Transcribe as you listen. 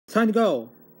Time to go.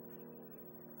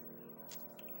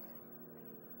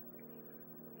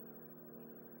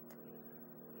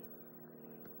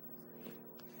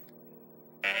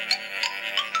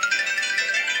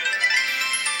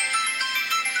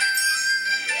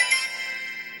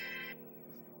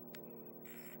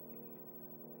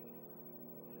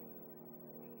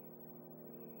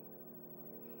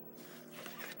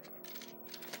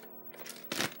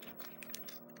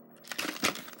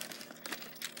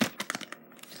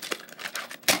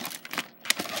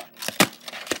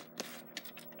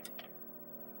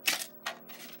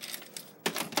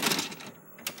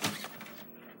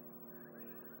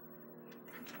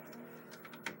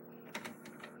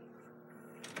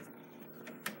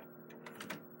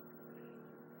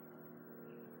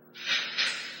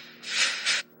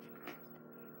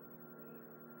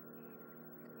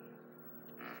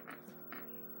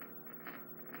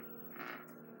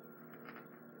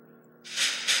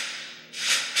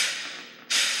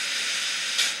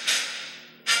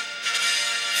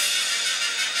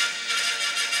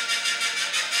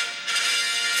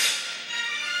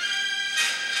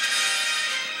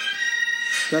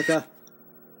 Gotcha.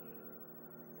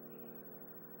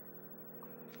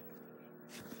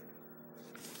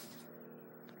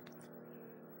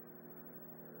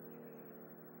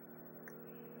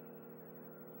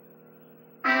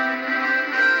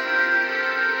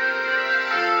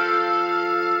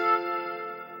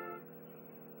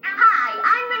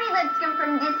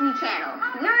 From Disney Channel.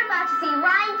 You're about to see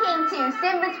Lion King 2,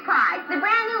 Simba's Pride, the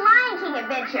brand new Lion King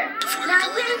adventure. Now,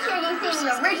 I'm pretty sure you've seen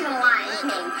the original Lion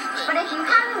King, but if you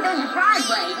haven't been to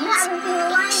Broadway, you haven't seen the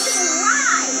Lion King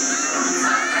ride.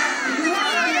 You've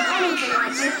never seen anything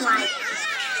like this Lion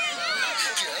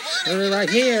King. Right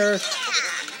here.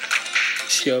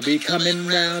 She'll be coming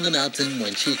round the mountain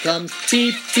when she comes.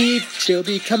 Beep, beep. She'll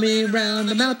be coming round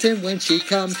the mountain when she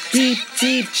comes. Beep,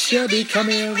 beep. She'll be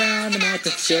coming round the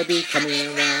mountain. She'll be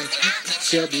coming around.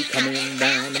 She'll be coming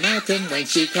round the mountain when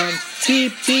she comes.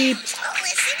 Beep, beep.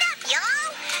 Listen up,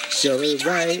 y'all. She'll be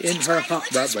right in her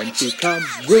hot rod when she comes.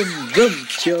 Vroom, vroom.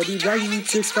 She'll be riding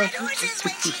to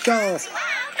go.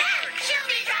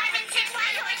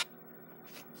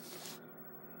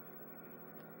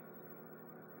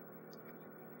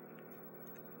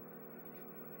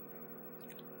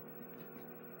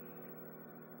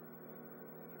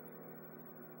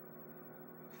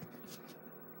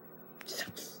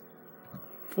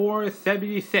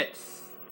 $4.76.